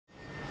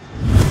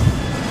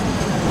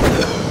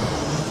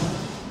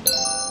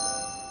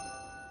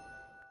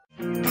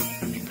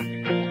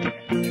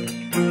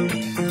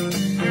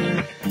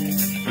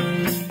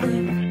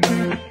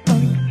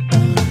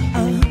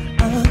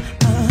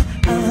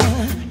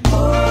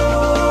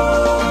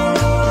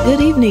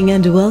Good evening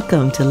and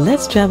welcome to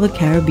Let's Travel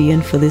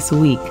Caribbean for this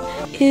week.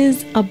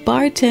 Is a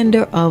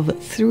bartender of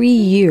 3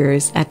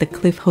 years at the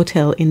Cliff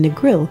Hotel in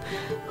Negril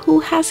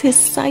who has his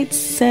sights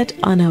set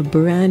on a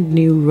brand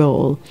new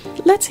role.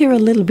 Let's hear a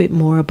little bit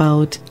more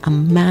about a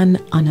man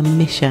on a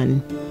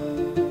mission.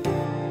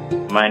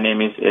 My name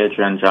is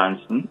Adrian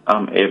Johnson.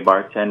 I'm a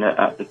bartender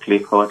at the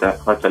Cliff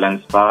Hotel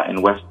and Spa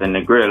in Western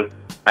Negril.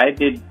 I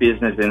did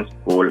business in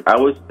school. I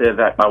would say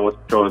that I was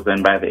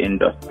chosen by the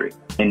industry.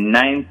 In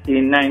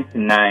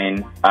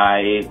 1999,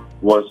 I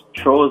was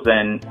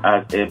chosen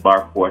as a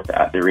bar porter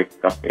at the Rick's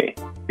Cafe.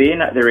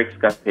 Being at the Rick's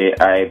Cafe,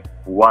 I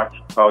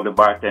watched how the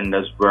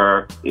bartenders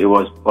were. It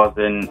was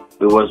buzzing.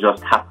 It was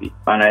just happy.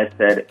 And I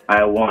said,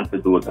 I want to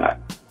do that.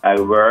 I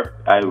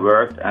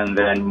worked, and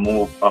then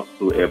moved up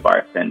to a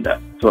bartender.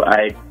 So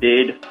I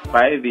did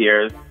 5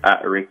 years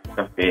at Rick's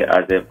Cafe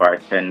as a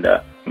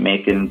bartender,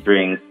 making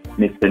drinks,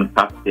 mixing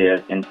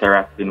cocktails,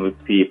 interacting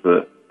with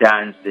people,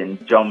 dancing,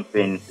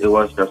 jumping. It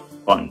was just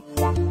fun.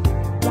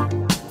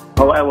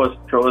 How I was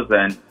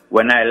chosen,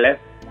 when I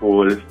left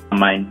school,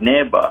 my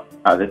neighbor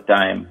at the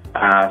time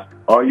asked,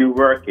 "Are you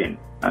working?"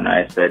 And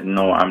I said,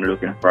 "No, I'm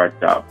looking for a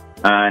job."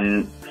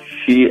 And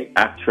she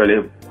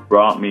actually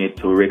brought me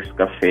to Rick's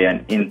Cafe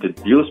and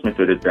introduced me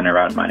to the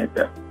general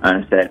manager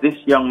and said, "This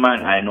young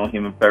man, I know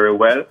him very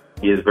well.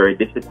 He is very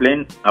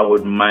disciplined. I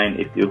would mind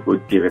if you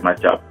could give him a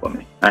job for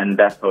me." And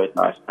that's how it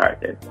all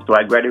started. So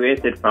I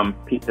graduated from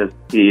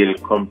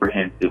Petersfield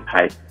Comprehensive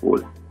High School.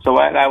 So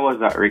while I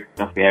was at Rick's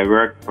Cafe, I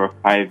worked for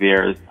 5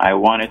 years. I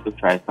wanted to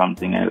try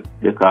something else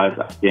because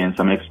I gained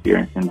some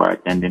experience in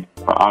bartending.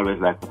 But I always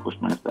like to push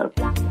myself.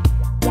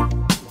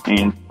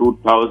 In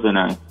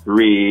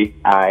 2003,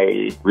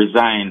 I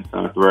resigned,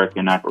 started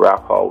working at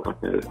Rock House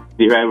Hotel.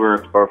 There I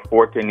worked for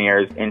 14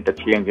 years,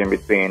 interchanging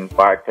between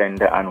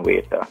bartender and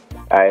waiter.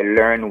 I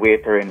learned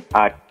waitering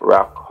at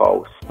Rock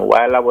House.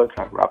 While I was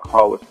at Rock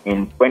House,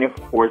 in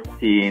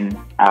 2014,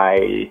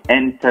 I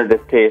entered the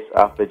Taste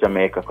of the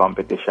Jamaica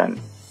competition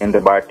in the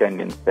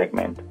bartending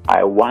segment.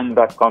 I won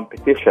that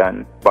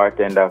competition,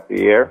 Bartender of the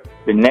Year.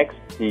 The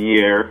next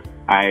year,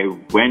 I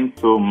went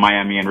to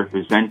Miami and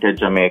represented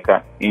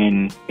Jamaica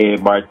in a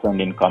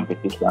bartending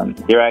competition.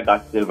 There I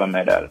got silver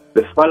medal.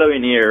 The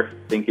following year,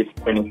 I think it's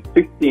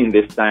 2015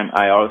 this time,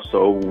 I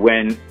also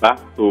went back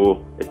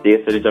to the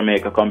Taste of the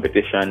Jamaica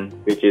competition,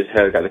 which is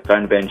held at the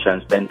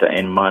Convention Center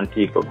in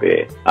Montego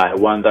Bay. I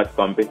won that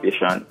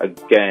competition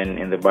again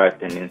in the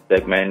bartending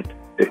segment.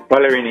 The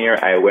following year,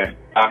 I went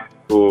back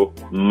to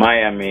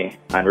Miami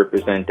and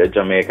represented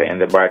Jamaica in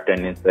the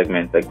bartending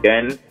segment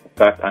again,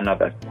 got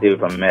another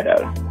silver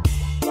medal.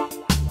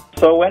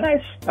 So when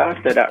I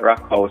started at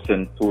Rock House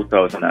in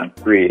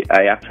 2003,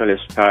 I actually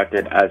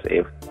started as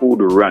a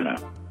food runner.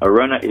 A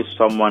runner is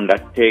someone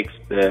that takes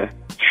the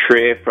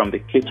tray from the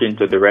kitchen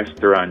to the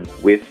restaurant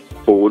with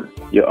food.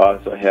 You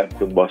also have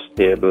to bus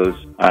tables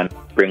and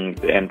bring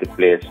the empty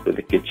plates to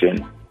the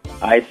kitchen.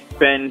 I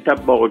spent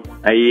about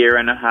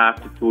 1.5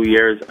 to 2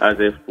 years as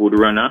a food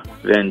runner,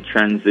 then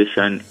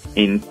transitioned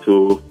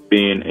into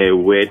being a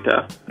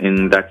waiter.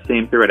 In that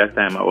same period of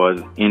time, I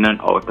was in and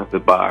out of the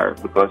bar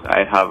because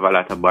I have a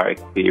lot of bar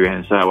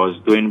experience. So I was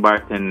doing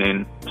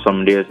bartending.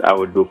 Some days I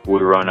would do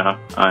food runner,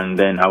 and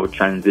then I would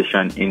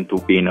transition into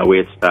being a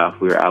wait staff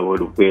where I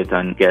would wait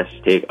on guests,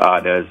 take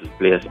orders,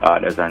 place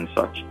orders and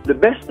such. The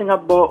best thing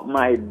about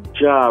my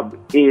job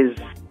is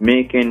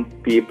making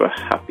people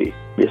happy.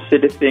 You see,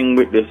 the thing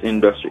with this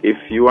industry, if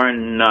you are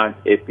not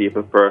a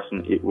people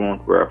person, it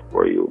won't work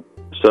for you.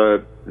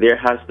 So there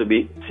has to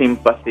be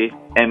sympathy,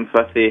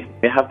 empathy.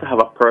 You have to have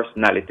a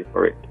personality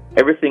for it.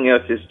 Everything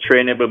else is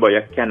trainable, but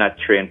you cannot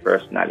train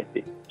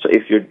personality. So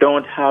if you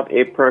don't have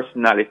a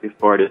personality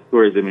for the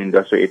tourism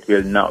industry, it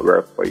will not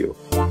work for you.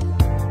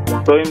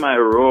 So in my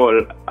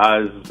role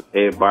as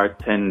a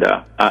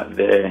bartender at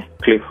the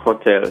Cliff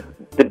Hotel,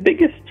 the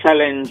biggest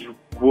challenge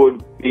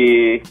would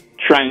be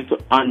trying to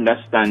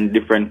understand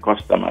different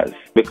customers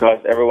because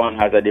everyone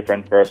has a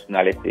different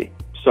personality.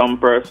 Some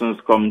persons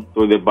come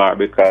to the bar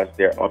because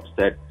they're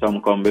upset.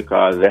 Some come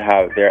because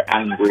they're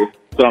angry.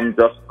 Some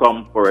just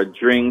come for a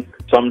drink.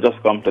 Some just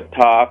come to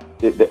talk.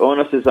 The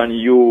onus is on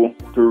you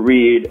to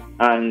read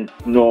and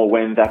know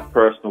when that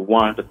person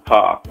wants to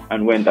talk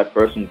and when that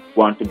person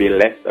wants to be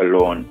left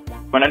alone.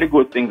 One of the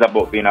good things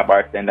about being a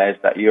bartender is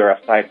that you're a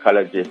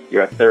psychologist,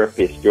 you're a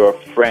therapist, you're a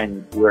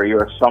friend,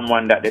 you're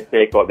someone that they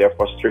take out their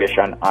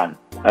frustration on.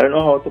 I don't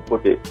know how to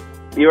put it.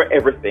 You're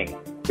everything.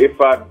 If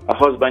a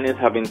husband is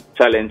having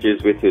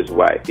challenges with his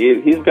wife,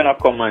 he's going to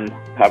come and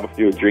have a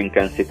few drinks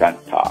and sit and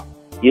talk.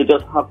 You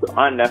just have to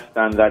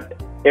understand that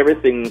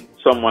everything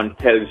someone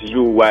tells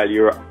you while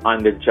you're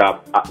on the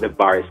job at the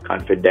bar is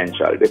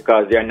confidential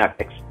because they're not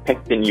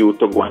expecting you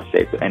to go and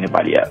say to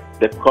anybody else.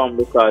 They come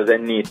because they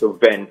need to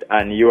vent,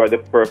 and you are the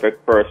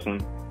perfect person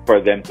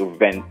for them to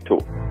vent to.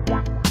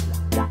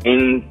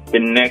 In the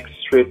next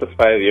 3 to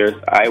 5 years,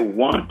 I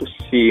want to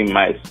see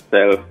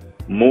myself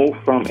move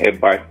from a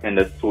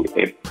bartender to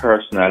a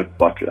personal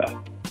butler.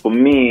 For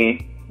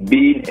me,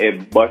 being a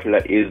butler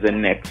is the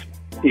next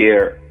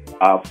tier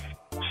of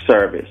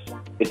service.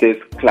 It is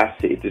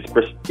classy, it is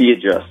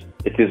prestigious,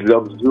 it is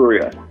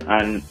luxurious,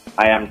 and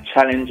I am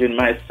challenging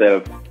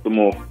myself to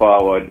move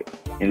forward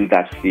in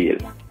that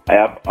field. I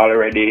have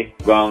already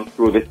gone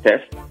through the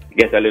test to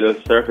get a little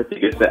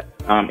certificate that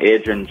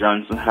Adrian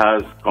Johnson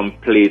has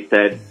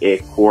completed a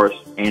course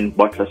in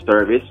butler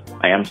service.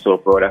 I am so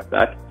proud of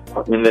that.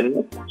 In the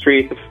next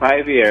 3 to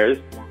 5 years,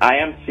 I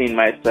am seeing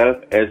myself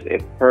as a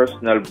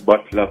personal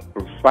butler,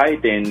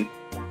 providing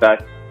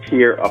that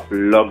tier of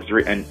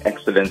luxury and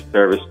excellent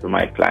service to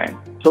my client.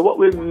 So what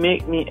will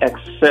make me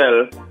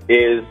excel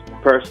is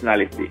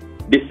personality,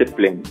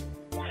 discipline,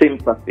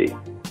 sympathy,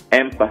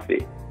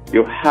 empathy.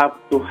 You have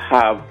to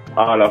have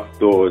all of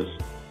those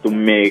to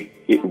make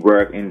it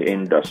work in the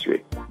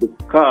industry,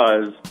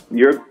 because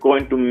you're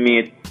going to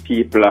meet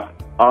people of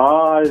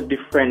all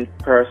different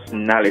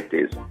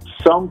personalities.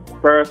 Some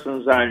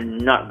persons are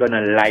not going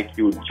to like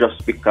you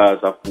just because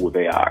of who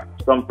they are.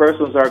 Some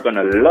persons are going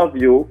to love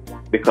you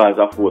because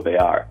of who they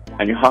are.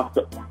 And you have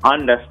to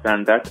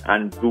understand that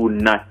and do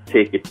not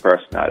take it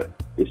personal.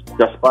 It's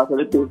just part of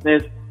the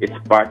business. It's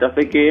part of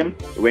the game.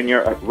 When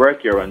you're at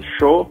work, you're on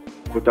show.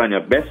 Put on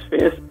your best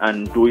face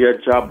and do your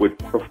job with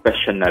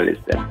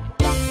professionalism.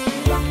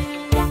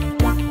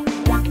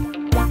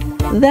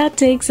 That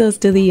takes us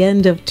to the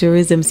end of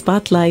Tourism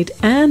Spotlight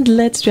and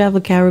Let's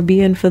Travel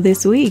Caribbean for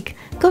this week.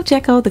 Go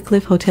check out the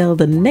Cliff Hotel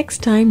the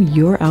next time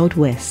you're out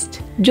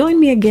west. Join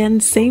me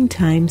again, same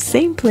time,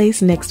 same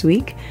place next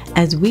week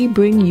as we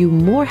bring you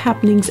more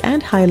happenings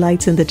and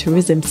highlights in the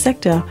tourism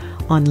sector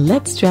on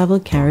Let's Travel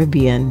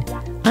Caribbean.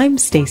 I'm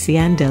Stacey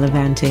Ann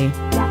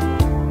Delavante.